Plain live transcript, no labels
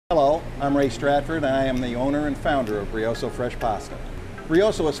I'm Ray Stratford, and I am the owner and founder of Brioso Fresh Pasta.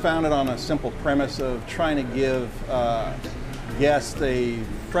 Brioso was founded on a simple premise of trying to give guests the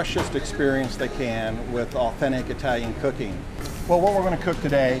freshest experience they can with authentic Italian cooking. Well, what we're going to cook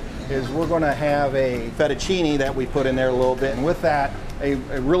today is we're going to have a fettuccine that we put in there a little bit, and with that, a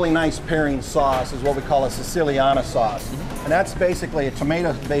really nice pairing sauce is what we call a Siciliana sauce. And that's basically a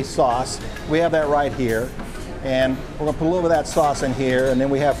tomato-based sauce. We have that right here. And we're going to put a little bit of that sauce in here, and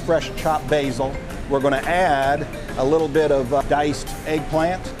then we have fresh chopped basil. We're going to add a little bit of diced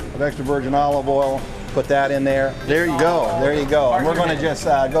eggplant, of extra virgin olive oil, put that in there. There you go, there you go. And we're going to just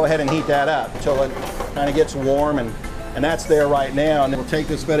go ahead and heat that up until it kind of gets warm, and that's there right now. And then we'll take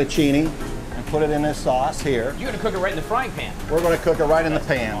this fettuccine and put it in this sauce here. You're going to cook it right in the frying pan? We're going to cook it right in the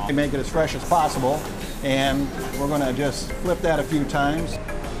pan. We make it as fresh as possible, and we're going to just flip that a few times.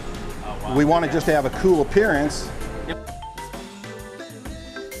 We want it just to have a cool appearance.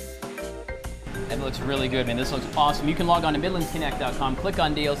 That looks really good, man. This looks awesome. You can log on to MidlandsConnect.com, click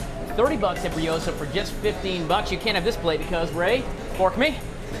on deals. 30 bucks at Brioso for just 15 bucks. You can't have this plate because, Ray, fork me.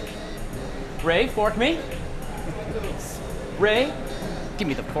 Ray, fork me. Ray, give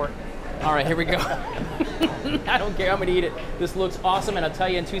me the fork. All right, here we go. I don't care, I'm gonna eat it. This looks awesome, and I'll tell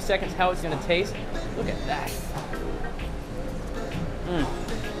you in 2 seconds how it's gonna taste. Look at that.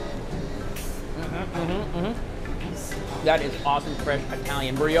 That is awesome, fresh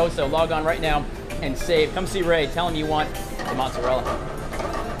Italian. Brioso, log on right now and save. Come see Ray. Tell him you want the mozzarella.